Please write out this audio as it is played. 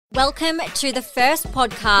Welcome to the first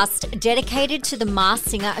podcast dedicated to The Masked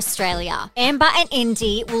Singer Australia. Amber and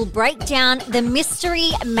Indy will break down the mystery,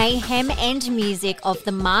 mayhem and music of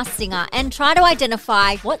The Masked Singer and try to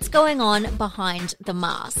identify what's going on behind the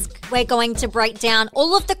mask. We're going to break down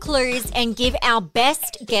all of the clues and give our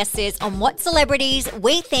best guesses on what celebrities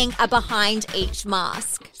we think are behind each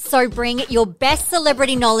mask. So bring your best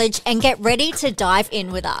celebrity knowledge and get ready to dive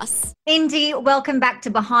in with us. Indy, welcome back to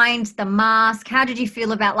Behind the Mask. How did you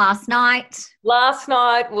feel about last night? Last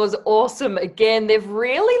night was awesome. Again, they've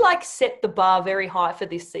really set the bar very high for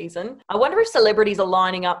this season. I wonder if celebrities are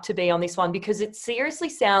lining up to be on this one because it seriously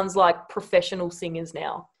sounds like professional singers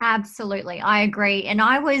now. Absolutely. I agree. And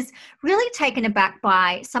I was really taken aback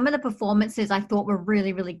by some of the performances I thought were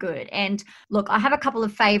really, really good. And look, I have a couple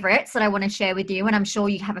of favorites that I want to share with you, and I'm sure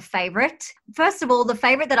you have a favorite. First of all, the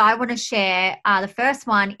favorite that I want to share, the first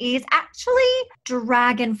one is actually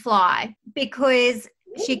Dragonfly, because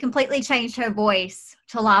she completely changed her voice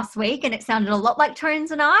to last week and it sounded a lot like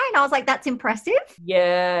Tones and I was like, that's impressive.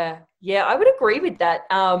 Yeah, I would agree with that.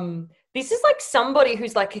 This is like somebody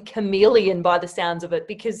who's like a chameleon by the sounds of it,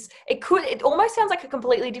 because it almost sounds like a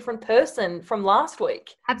completely different person from last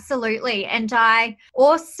week. Absolutely. And I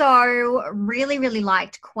also really, really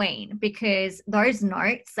liked Queen, because those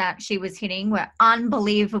notes that she was hitting were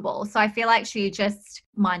unbelievable. So I feel like she just,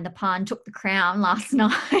 mind the pun, took the crown last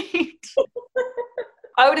night.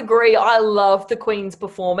 I would agree. I love the Queen's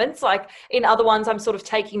performance. Like in other ones, I'm sort of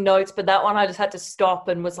taking notes, but that one I just had to stop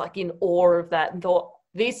and was like in awe of that and thought,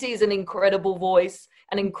 this is an incredible voice,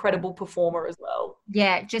 an incredible performer as well.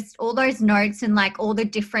 Yeah, just all those notes and like all the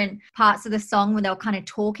different parts of the song where they were kind of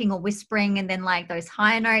talking or whispering, and then like those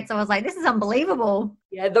higher notes. I was like, this is unbelievable.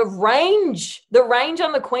 Yeah, the range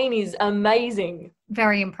on the Queen is amazing.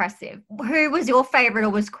 Very impressive. Who was your favorite, or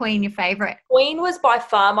was Queen your favorite? Queen was by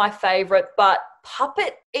far my favorite, but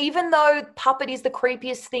Puppet, even though Puppet is the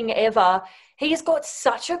creepiest thing ever, he has got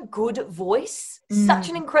such a good voice, such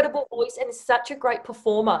an incredible voice, and such a great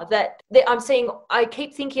performer that I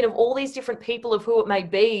keep thinking of all these different people of who it may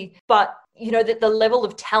be, but that the level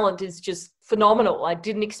of talent is just phenomenal. I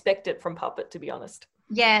didn't expect it from Puppet, to be honest.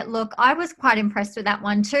 Yeah, look, I was quite impressed with that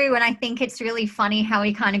one too. And I think it's really funny how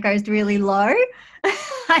he kind of goes really low.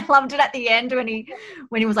 I loved it at the end when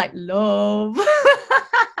he was like, love.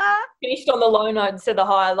 Finished on the low note and said the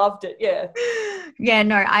high. I loved it. Yeah. Yeah,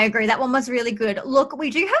 no, I agree. That one was really good. Look, we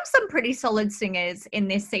do have some pretty solid singers in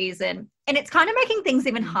this season, and it's kind of making things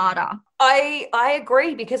even harder. I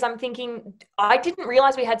agree, because I'm thinking, I didn't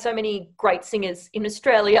realize we had so many great singers in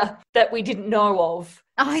Australia that we didn't know of.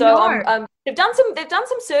 I know. They've done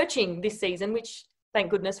some searching this season, which thank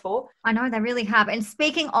goodness for. I know, they really have. And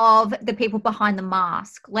speaking of the people behind the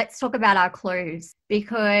mask, let's talk about our clues,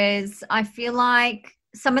 because I feel like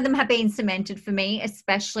some of them have been cemented for me,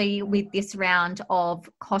 especially with this round of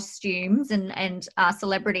costumes and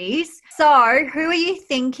celebrities. So who are you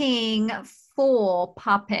thinking for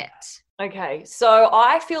Puppet? Okay, so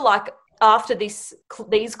I feel like after these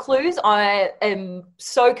clues, I am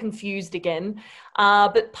so confused again.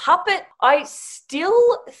 But Puppet, I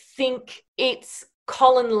still think it's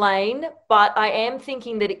Colin Lane, but I am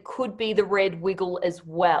thinking that it could be the Red Wiggle as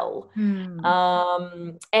well.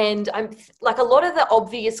 And I'm like, a lot of the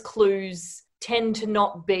obvious clues tend to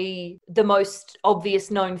not be the most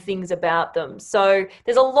obvious known things about them. So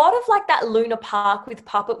there's a lot of like that Luna Park with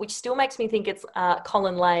Puppet, which still makes me think it's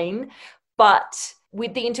Colin Lane, but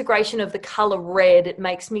with the integration of the colour red, it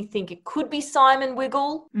makes me think it could be Simon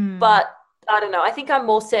Wiggle, but I don't know. I think I'm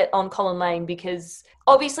more set on Colin Lane, because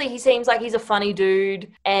obviously he seems like he's a funny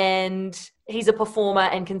dude and he's a performer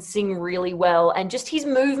and can sing really well, and just his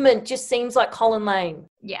movement just seems like Colin Lane.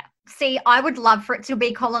 Yeah. See, I would love for it to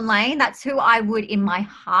be Colin Lane. That's who I would, in my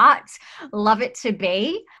heart, love it to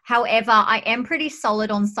be. However, I am pretty solid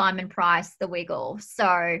on Simon Price, the Wiggle. So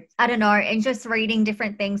I don't know. And just reading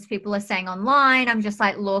different things people are saying online, I'm just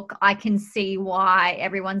like, look, I can see why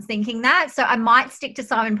everyone's thinking that. So I might stick to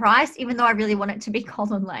Simon Price, even though I really want it to be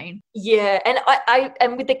Colin Lane. Yeah. And I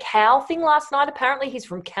and with the cow thing last night, apparently he's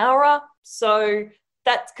from Cowra. So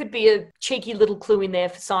that could be a cheeky little clue in there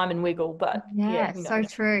for Simon Wiggle, but yeah, so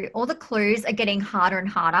true. All the clues are getting harder and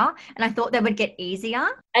harder, and I thought they would get easier.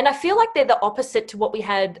 And I feel like they're the opposite to what we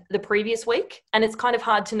had the previous week, and it's kind of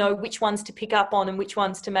hard to know which ones to pick up on and which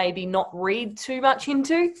ones to maybe not read too much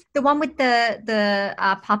into. The one with the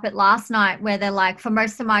Puppet last night, where they're like, for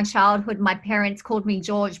most of my childhood, my parents called me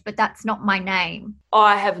George, but that's not my name.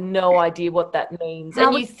 I have no idea what that means.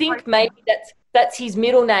 And you think maybe that's his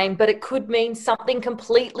middle name, but it could mean something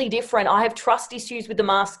completely different. I have trust issues with the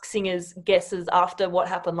Masked Singer's guesses after what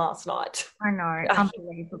happened last night. I know,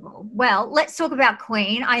 unbelievable. Well, let's talk about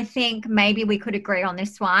Queen. I think maybe we could agree on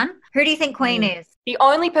this one. Who do you think Queen is? The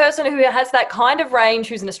only person who has that kind of range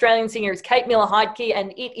who's an Australian singer is Kate Miller-Heidke,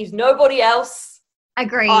 and it is nobody else.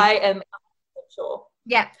 Agreed. I am sure.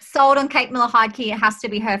 Yeah, sold on Kate Miller-Heidke. It has to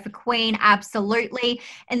be her for Queen, absolutely.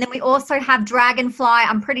 And then we also have Dragonfly.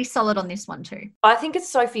 I'm pretty solid on this one too. I think it's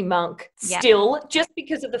Sophie Monk still, just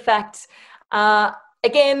because of the fact,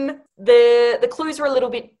 again, the clues are a little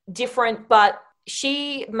bit different, but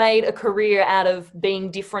she made a career out of being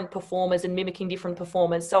different performers and mimicking different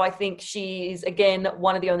performers. So I think she is, again,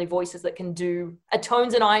 one of the only voices that can do a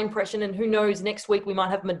tones and eye impression. And who knows, next week we might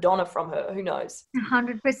have Madonna from her. Who knows?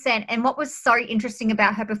 100%. And what was so interesting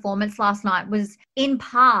about her performance last night was, in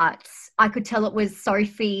parts, I could tell it was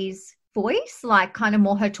Sophie's voice, like kind of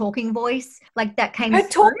more her talking voice, like that came her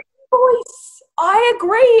through. Talking voice. I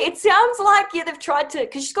agree. It sounds like, they've tried to,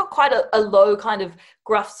 because she's got quite a low kind of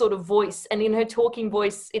gruff sort of voice. And in her talking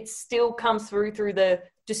voice, it still comes through the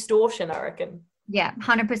distortion, I reckon. Yeah,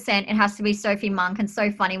 100%. It has to be Sophie Monk. And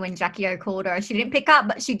so funny when Jackie O called her. She didn't pick up,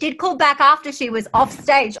 but she did call back after she was off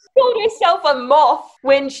stage. She called herself a moth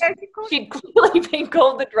when she'd clearly been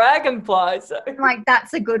called the Dragonfly. So. Like,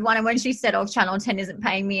 that's a good one. And when she said, Channel 10 isn't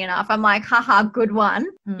paying me enough, I'm like, haha, good one.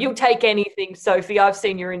 You'll take anything, Sophie. I've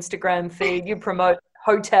seen your Instagram feed. You promote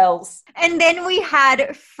hotels. And then we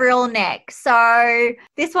had Frill Neck. So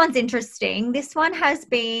this one's interesting. This one has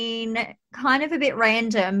been kind of a bit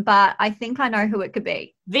random, but I think I know who it could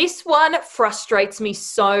be. This one frustrates me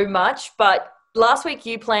so much, but last week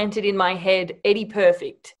you planted in my head Eddie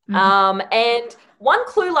Perfect. And one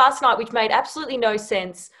clue last night, which made absolutely no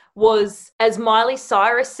sense, was, as Miley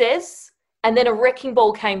Cyrus says, and then a wrecking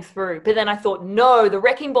ball came through. But then I thought, no, the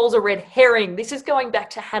wrecking ball's a red herring. This is going back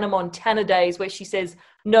to Hannah Montana days where she says,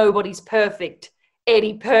 nobody's perfect,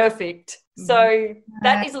 Eddie Perfect. So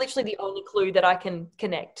that is literally the only clue that I can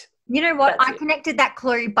connect. You know what? I connected that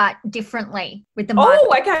clue, but differently with the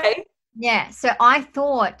Oh, okay. Yeah. So I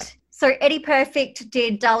thought, so Eddie Perfect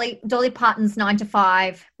did Dolly Parton's 9 to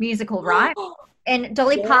 5 musical, right? And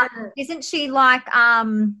Dolly Parton, isn't she like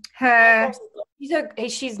her...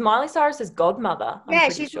 She's Miley Cyrus's godmother.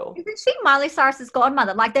 Isn't she Miley Cyrus's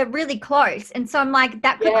godmother? Like, they're really close. And so I'm like,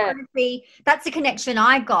 that could kind of be, that's a connection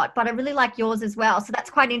I got, but I really like yours as well. So that's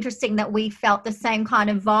quite interesting that we felt the same kind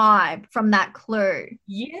of vibe from that clue.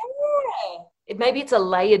 Yeah. Maybe it's a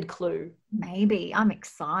layered clue. Maybe. I'm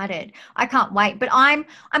excited. I can't wait. But I'm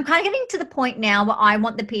kind of getting to the point now where I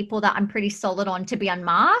want the people that I'm pretty solid on to be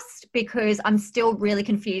unmasked, because I'm still really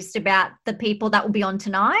confused about the people that will be on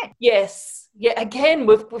tonight. Yes. Yeah, again,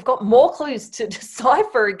 we've got more clues to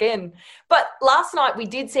decipher again. But last night we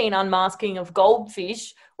did see an unmasking of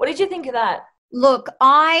Goldfish. What did you think of that? Look,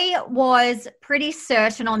 I was pretty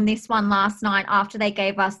certain on this one last night after they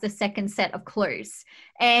gave us the second set of clues.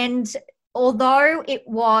 And although it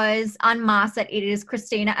was unmasked that it is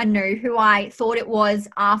Christina Anu, who I thought it was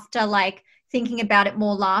after thinking about it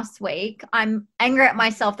more last week, I'm angry at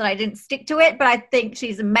myself that I didn't stick to it, but I think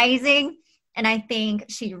she's amazing. And I think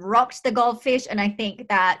she rocked the Goldfish. And I think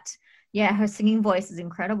that, her singing voice is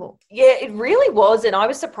incredible. Yeah, it really was. And I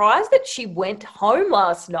was surprised that she went home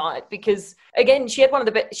last night because, again, she had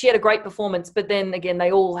she had a great performance, but then again,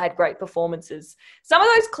 they all had great performances. Some of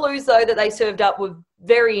those clues, though, that they served up were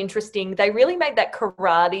very interesting. They really made that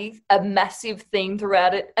karate a massive theme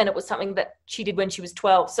throughout it. And it was something that she did when she was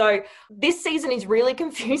 12. So this season is really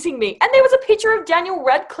confusing me. And there was a picture of Daniel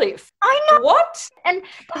Radcliffe. I know. What? And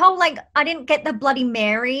the whole, I didn't get the Bloody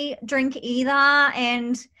Mary drink either.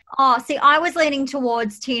 And I was leaning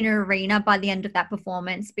towards Tina Arena by the end of that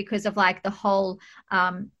performance because of the whole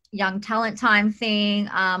young talent time thing.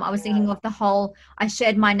 I was thinking of the whole, I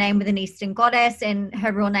shared my name with an Eastern goddess and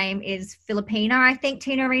her real name is Filipina, I think,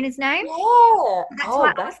 Tina Arena's name. Yeah. That's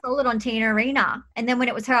why I was solid on Tina Arena. And then when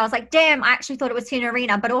it was her, I was like, damn, I actually thought it was Tina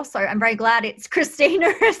Arena, but also I'm very glad it's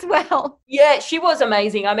Christina as well. Yeah, she was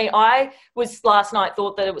amazing. I mean, I was last night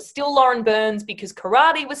thought that it was still Lauren Burns because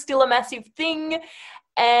karate was still a massive thing.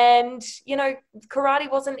 And,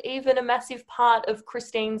 karate wasn't even a massive part of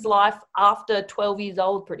Christine's life after 12 years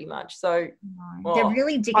old, pretty much. So they're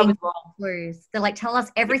really digging clues. They're tell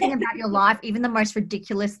us everything about your life, even the most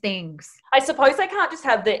ridiculous things. I suppose they can't just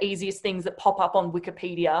have the easiest things that pop up on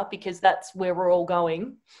Wikipedia because that's where we're all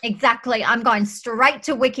going. Exactly. I'm going straight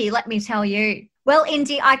to Wiki, let me tell you. Well,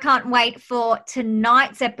 Indy, I can't wait for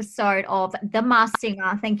tonight's episode of The Masked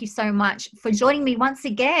Singer. Thank you so much for joining me once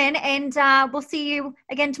again, and we'll see you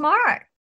again tomorrow.